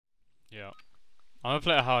Yeah. I'm gonna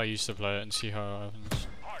play it how I used to play it and see how it happens.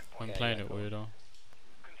 I'm playing it weirdo.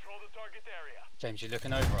 James, you're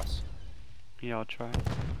looking over us. Yeah, I'll try.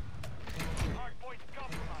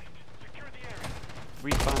 I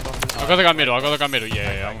got the guy middle, I got the guy middle.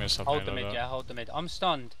 Yeah, I'm gonna stop Hold the playing mid, like that. yeah, hold the mid. I'm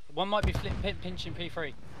stunned. One might be pinching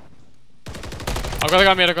P3. I got the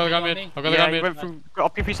guy mid, I got the guy mid. I got the guy he mid. went through, got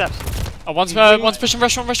up P3 steps. One's pushing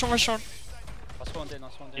restaurant. I spawned in.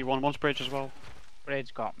 He won one's bridge as well.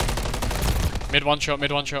 Bridge got Mid one shot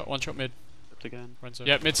mid. Flipped again. Renzo.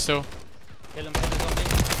 Yeah, mid still. Kill him, pillars on me.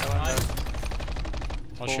 Nice.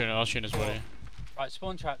 I'll shoot his body. Right,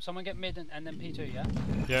 spawn trap. Someone get mid and then P2, yeah?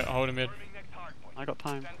 Yeah, hold him mid. I got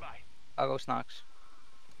time. I'll go snacks.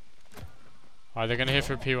 Alright, they're gonna hit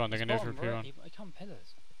for P1, they're gonna hit for P1. He come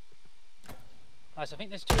pillars. Nice, I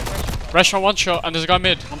think there's two at restaurant. Restaurant one shot, and there's a guy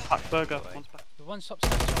mid. One's back burger. One's back. The one stop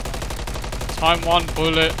snacks. Time one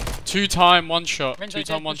bullet. 2 time one shot. Renzo 2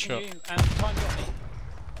 time one shot. time got me.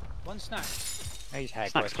 One snack. He's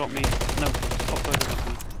head. Snacks got me. No, top burger got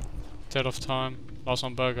me. Dead off time. Last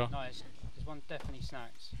one burger. Nice. There's one definitely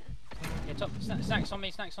snacks. Yeah, top snacks on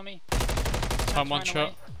me. Time one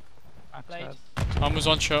shot. Blade. Time was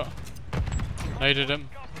one shot. Naded him.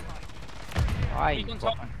 Right. On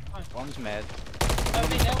top. One's mid.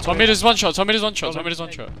 Tom mid is one shot. Tom mid is one shot.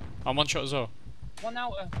 I'm one shot as well. One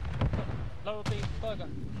outer. Lower B burger.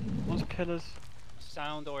 One's pillars.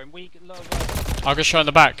 Sound or in weak lower. I'll get shot in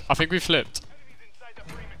the back. I think we flipped.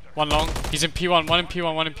 One long. He's in P1. One in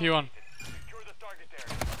P1.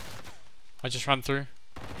 I just ran through.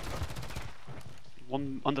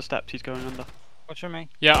 One under steps. He's going under. Watch me.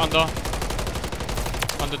 Yeah, under.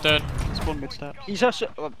 Under dead. Spawn mid steps. He's just.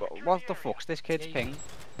 What the fuck's this kid's ping?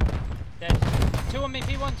 Dead. Two on me,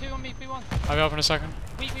 P1. I'll be up in a second.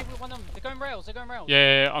 We one of them. They're going rails.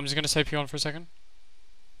 Yeah. I'm just gonna say P1 for a second.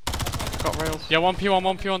 Got rails. Yeah, one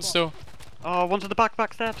P1 still. Oh, one's at the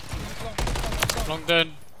back steps. Long dead.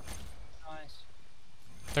 Nice.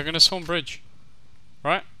 They're gonna spawn bridge.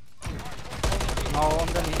 Right? Oh,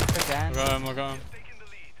 underneath I again. got him.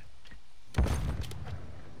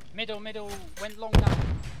 Middle, went long now.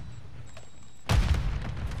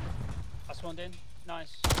 I spawned in.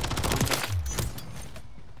 Nice.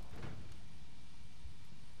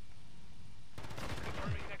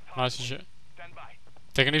 Nice as shit.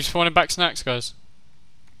 They're gonna be spawning back snacks, guys.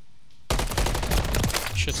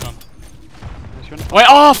 Shit on. Wait,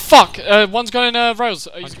 oh fuck! One's going rails.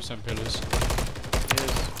 80% pillars.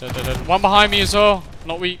 Dead. One behind me as well.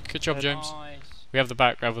 Not weak. Good job, James. Nice. We have the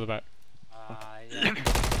back. Yeah.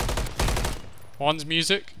 One's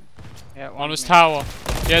music. Yeah, One was tower.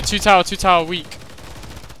 Yeah, two tower, weak.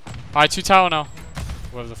 Alright, 2 tower now.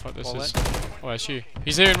 Whatever the fuck this is. Oh, it's you.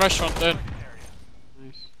 He's here in restaurant, dead.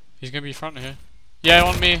 Nice. He's gonna be front here. Yeah,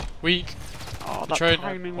 on me, weak. Oh, that Betrayed.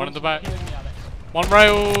 timing One in the back. Healing me, Alex. One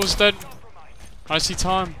rails, dead. I see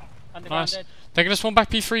time. Underground Nice. dead. They're gonna spawn back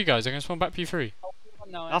P3, guys. They're gonna spawn back P3.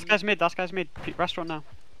 No, That guy's mid. Restaurant now.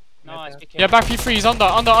 Nice. Be Yeah, careful. back P3. He's under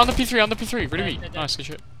P3. Really weak. Dead. Nice, good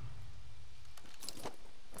shit.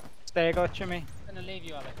 Stay, go Jimmy. I'm gonna leave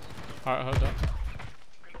you, Alex. Alright, I heard that.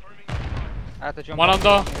 I have to jump One up, under.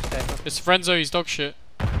 I'm gonna stay up. It's Renzo. He's dog shit.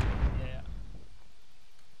 Yeah.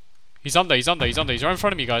 He's under. He's right in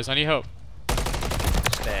front of me, guys. I need help.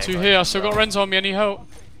 Stay, 2 go here. I Jimmy, still got bro. Renzo on me. I need help.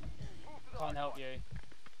 Can't help you.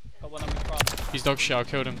 Got one on the front. He's dog shit. I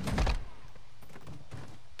killed him.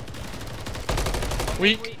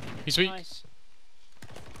 Weak. He's weak. Nice.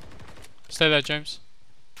 Stay there, James.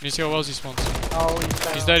 You need to see how Wellesley spawns. Oh,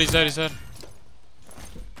 He's dead.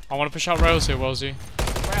 I want to push out rails here, Wellesley.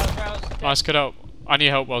 Rails. Nice, get out. I need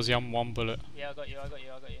help, Wellesley. I'm 1 bullet. Yeah, I got you. I got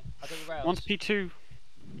your rails. One's P2.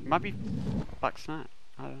 Might be back snap.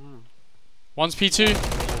 I don't know. One's P2.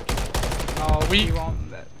 Oh, Weak.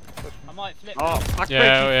 I might flip. Oh, back bridge.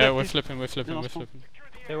 Yeah, he we're flipped. flipping.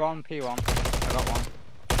 They're on P1. I got one.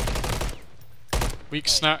 Weak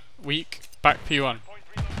snack, weak. Back P1.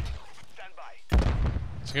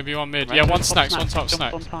 It's gonna be one mid. Right, Yeah, so one snacks, one top Jumped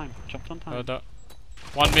snack. on time. Jumped on time. Heard that.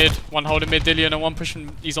 One mid, one holding mid Dillion, and one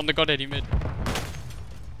pushing. He's on the god Eddie mid.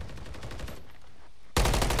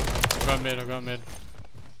 I'll go mid.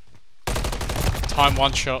 Time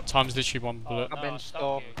 1 shot. Time's literally 1 bullet. I've been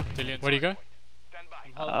stopped. Dillion, where'd he go?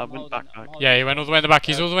 Went back. Yeah, he went all the way in the back.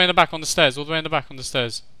 He's all the way in the back on the stairs.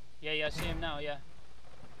 Yeah, I see him now. Yeah.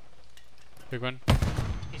 Big one.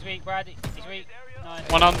 He's weak, Brad. He's weak. Nice.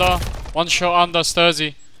 One under. One shot under.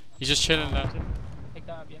 Sturzy. He's just chilling there. Pick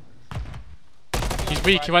that up, yeah. He's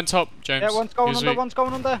weak. He went top, James. Yeah, one's going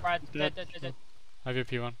under, Brad, dead. I have your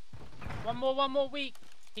P1. One more weak.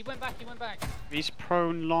 He went back. He's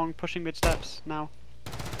prone, long, pushing mid steps now.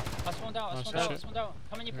 I spawned out, I Nice spawned out, I shit. spawned out.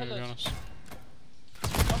 Come in your Yeah, to be pillars.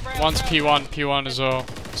 honest. One rail, One's rail, P1, rail. P1 as well.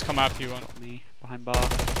 Let's come out P1. Got me behind bar.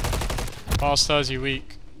 Bar Stursy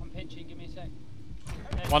weak. I'm pinching, give me a sec.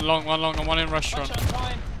 One long, and one in restaurant. One shot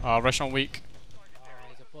on time. Restaurant weak. Oh,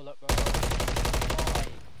 he's a bullet, bro. Why?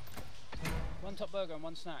 One top burger and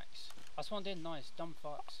one snacks. I spawned in, nice. Dumb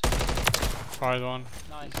fucks. Tried one.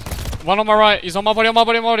 Nice. One on my right. He's on my body, on my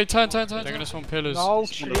body, on my body. Turn. They're gonna spawn pillars. No,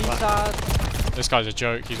 retard. This guy's a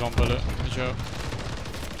joke. He's one bullet. A joke.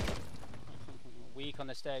 Weak on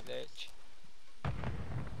the stair glitch.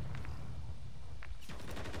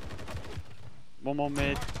 One more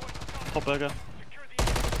mid. Top burger.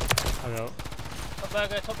 I go.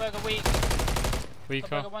 Top burger, weak. Top Weaker.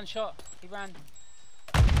 burger, one shot. He ran.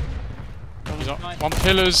 He's on. Nice. One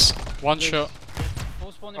pillars. One shot.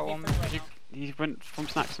 All spawning Got P3 one. right now. He went from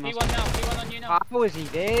snacks and P1 now, P1 on you now. How is he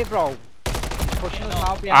there, bro? He's pushing us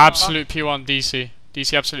now behind. Absolute P1 DC.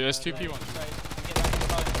 DC absolute. There's two P1.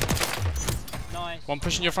 Nice. One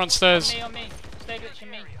pushing your front stairs. On me. Stay glitching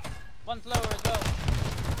me. One's lower as well.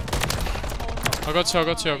 I got two.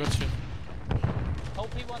 Hold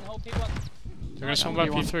P1. They're gonna spawn back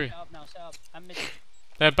P3. Set up now, set up. And mid.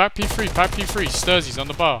 They're back P3. Sturzy's on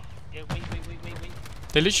the bar. Yeah, weak.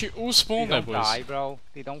 They literally all spawn They there, don't boys. die, bro.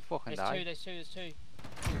 They don't fucking There's die. two. there's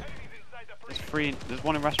three. There's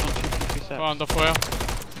one in restaurant. Two sets. Go on, the foyer.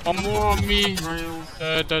 One more on me. Rail.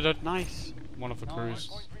 Nice. One of the crews.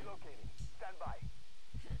 Nice.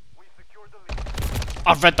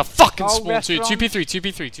 I've read the fucking Oh, spawn too. restaurant.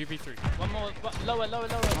 2p3. One more. Lower.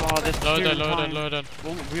 Oh, there's Lower two dead, in lower time. dead.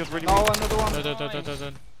 One wheels really No, weak. another one.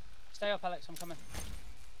 Dead. Stay up, Alex. I'm coming.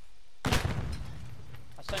 I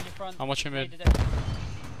stand your front. I'm watching mid. Needed it.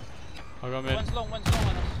 I got mid. One's long on us. Oh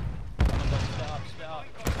my god, split up.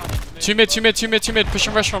 Two mid.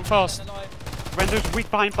 Pushing restaurant fast. Alive. Render's weak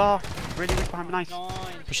behind bar. Really weak behind. Nice. Nice.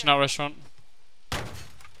 Pushing out restaurant.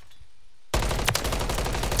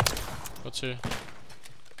 Got two.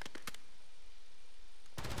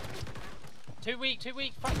 Too weak.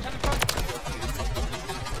 Front, turn in front.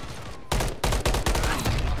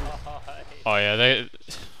 Oh yeah, they.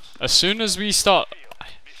 As soon as we start,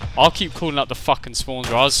 I'll keep calling out the fucking spawns.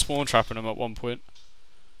 I was spawn trapping them at one point,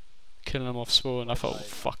 killing them off spawn. I felt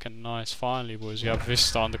fucking nice. Finally, boys, we have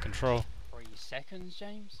Vista under control. 3 seconds,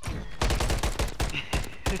 James.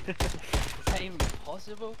 Is that even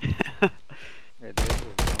possible? It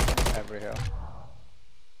is. Every hill.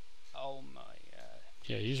 Oh my god.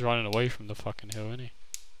 Yeah, he's running away from the fucking hill, isn't he?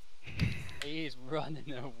 He is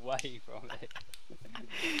running away from it.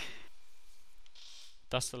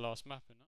 That's the last map, innit?